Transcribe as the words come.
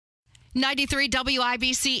93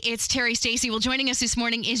 WIBC, it's Terry Stacy. Well, joining us this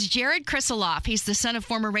morning is Jarrod Krisiloff. He's the son of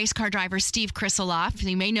former race car driver Steve Krisiloff.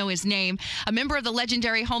 You may know his name. A member of the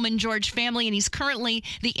legendary Holman George family, and he's currently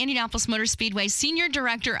the Indianapolis Motor Speedway's Senior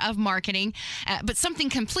Director of Marketing. But something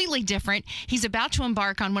completely different. He's about to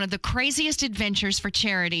embark on one of the craziest adventures for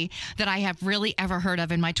charity that I have really ever heard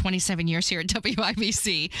of in my 27 years here at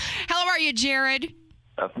WIBC. How are you, Jarrod?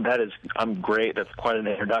 I'm great. That's quite an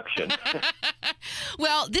introduction.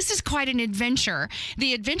 Well, this is quite an adventure.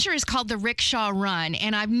 The adventure is called the Rickshaw Run,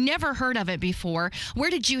 and I've never heard of it before.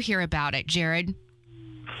 Where did you hear about it, Jarrod?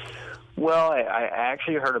 Well, I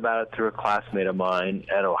actually heard about it through a classmate of mine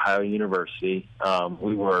at Ohio University.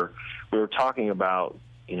 We were talking about,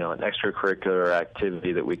 an extracurricular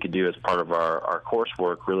activity that we could do as part of our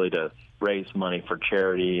coursework, really to raise money for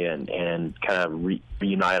charity and kind of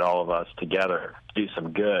reunite all of us together to do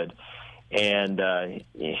some good. And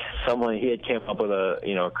he had came up with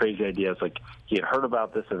a crazy idea. It's like he had heard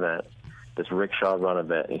about this event, this Rickshaw Run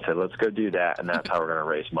event, and he said, let's go do that, and that's how we're going to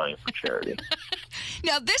raise money for charity.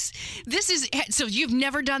 Now, this is, so you've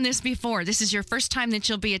never done this before. This is your first time that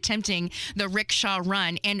you'll be attempting the Rickshaw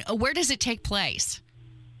Run. And where does it take place?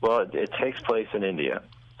 Well, it takes place in India.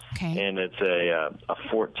 Okay. And it's a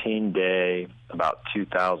 14-day, about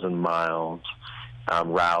 2,000 miles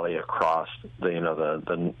rally across the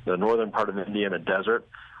northern part of India in a desert,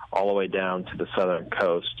 all the way down to the southern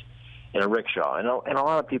coast in a rickshaw. And a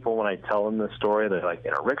lot of people, when I tell them this story, they're like,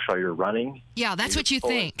 in a rickshaw, you're running? Yeah, that's what you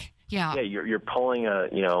think. Yeah. Yeah, you're pulling a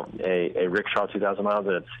rickshaw 2,000 miles,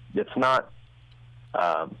 and it's not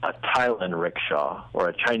a Thailand rickshaw or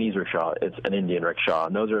a Chinese rickshaw. It's an Indian rickshaw,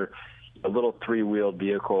 and those are little three-wheeled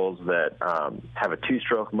vehicles that have a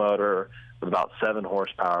two-stroke motor with about 7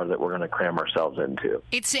 horsepower that we're going to cram ourselves into.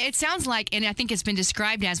 It sounds like, and I think it's been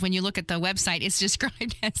described as, when you look at the website, it's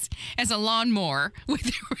described as a lawnmower.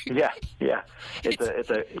 Yeah.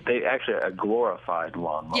 It's actually a glorified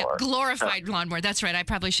lawnmower. Yeah, glorified lawnmower. That's right. I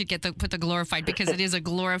probably should put the glorified, because it is a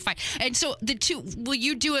glorified. And so will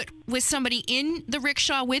you do it with somebody in the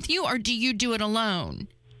rickshaw with you, or do you do it alone?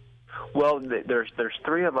 Well, there's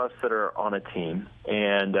 3 of us that are on a team,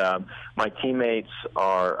 and my teammates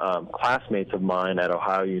are classmates of mine at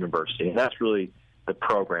Ohio University, and that's really the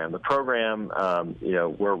program. The program,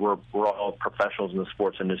 we're all professionals in the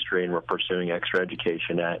sports industry, and we're pursuing extra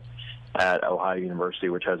education at Ohio University,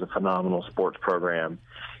 which has a phenomenal sports program.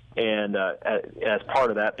 And as part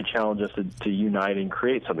of that, they challenge us to unite and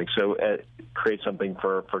create something. So create something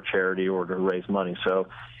for charity or to raise money. So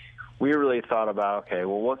we really thought about, okay,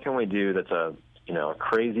 well, what can we do that's a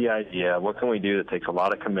crazy idea? What can we do that takes a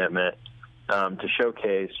lot of commitment to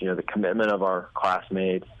showcase, the commitment of our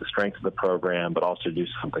classmates, the strength of the program, but also do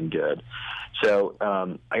something good. So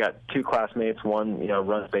I got 2 classmates. One,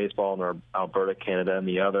 runs baseball in Alberta, Canada, and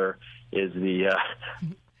the other is the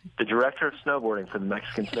director of snowboarding for the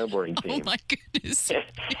Mexican snowboarding team. Oh, my goodness.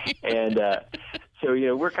 And so,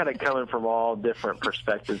 we're kind of coming from all different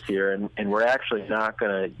perspectives here, and we're actually not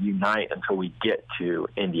going to unite until we get to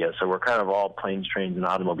India. So we're kind of all planes, trains, and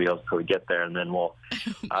automobiles until we get there, and then we'll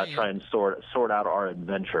try and sort out our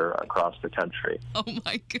adventure across the country. Oh,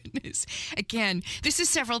 my goodness. Again, this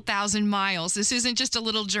is several thousand miles. This isn't just a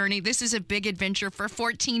little journey. This is a big adventure for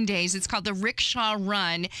 14 days. It's called the Rickshaw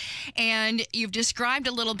Run, and you've described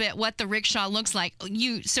a little bit what the rickshaw looks like.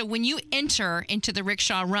 So when you enter into the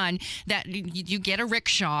Rickshaw Run, that you get a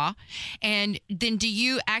rickshaw, and then do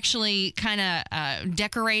you actually kind of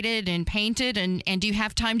decorate it and paint it, and do you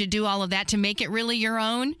have time to do all of that to make it really your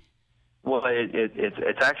own? Well,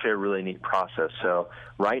 it's actually a really neat process. So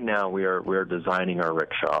right now we're designing our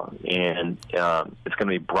rickshaw, and it's going to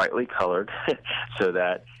be brightly colored so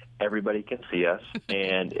that everybody can see us,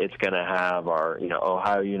 and it's going to have our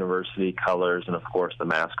Ohio University colors, and of course the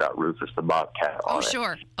mascot Rufus the Bobcat on it. Oh,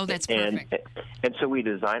 sure. Oh, that's perfect. And so we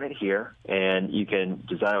design it here, and you can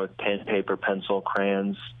design it with pen, paper, pencil,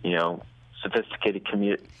 crayons, sophisticated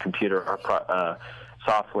computer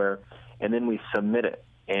software, and then we submit it.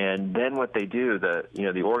 And then what they do,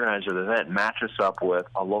 the organizer of the event matches up with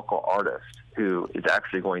a local artist who is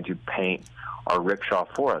actually going to paint our rickshaw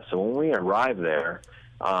for us. So when we arrive there,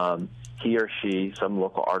 he or she, some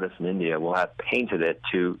local artist in India, will have painted it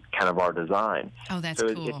to kind of our design. Oh, that's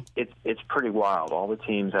cool. It's pretty wild. All the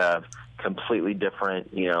teams have completely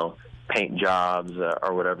different, paint jobs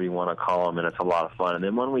or whatever you want to call them, and it's a lot of fun. And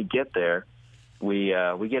then when we get there, we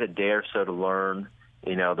get a day or so to learn,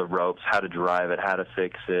 the ropes, how to drive it, how to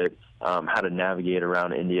fix it, how to navigate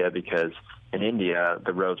around India, because in India,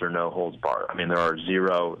 the roads are no holds barred. I mean, there are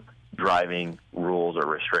 0 driving rules or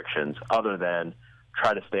restrictions other than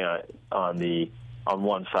try to stay on the on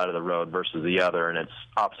one side of the road versus the other, and it's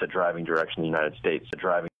opposite driving direction in the United States.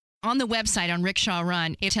 On the website, on Rickshaw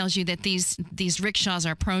Run, it tells you that these rickshaws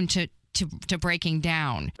are prone to breaking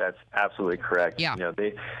down. That's absolutely correct. Yeah.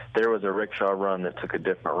 There was a rickshaw run that took a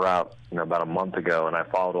different route, about a month ago, and I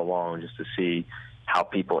followed along just to see how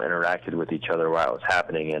people interacted with each other while it was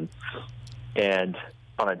happening, and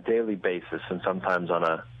on a daily basis, and sometimes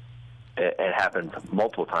it happened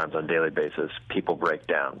multiple times on a daily basis, people break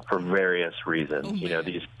down for various reasons.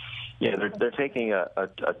 They're taking a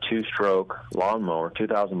two-stroke lawnmower,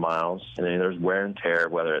 2,000 miles, and then there's wear and tear,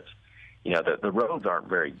 whether it's, the roads aren't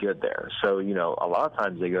very good there. So, a lot of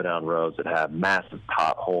times they go down roads that have massive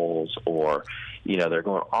potholes, or, they're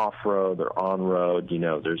going off-road, they're on-road.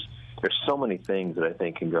 There's so many things that I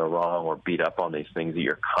think can go wrong or beat up on these things that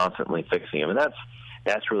you're constantly fixing them. And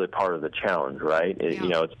that's really part of the challenge, right?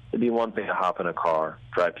 It'd be one thing to hop in a car,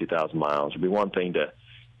 drive 2,000 miles. It'd be one thing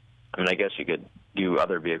I guess you could do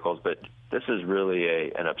other vehicles, but this is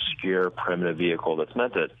really an obscure, primitive vehicle that's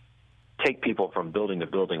meant to take people from building to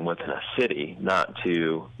building within a city, not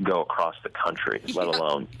to go across the country, let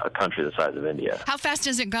alone a country the size of India. How fast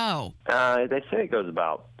does it go? They say it goes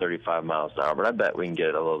about 35 miles an hour, but I bet we can get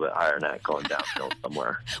it a little bit higher than that going downhill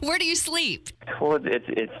somewhere. Where do you sleep? Well,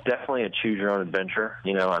 it's definitely a choose-your-own adventure.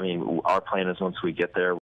 Our plan is once we get there,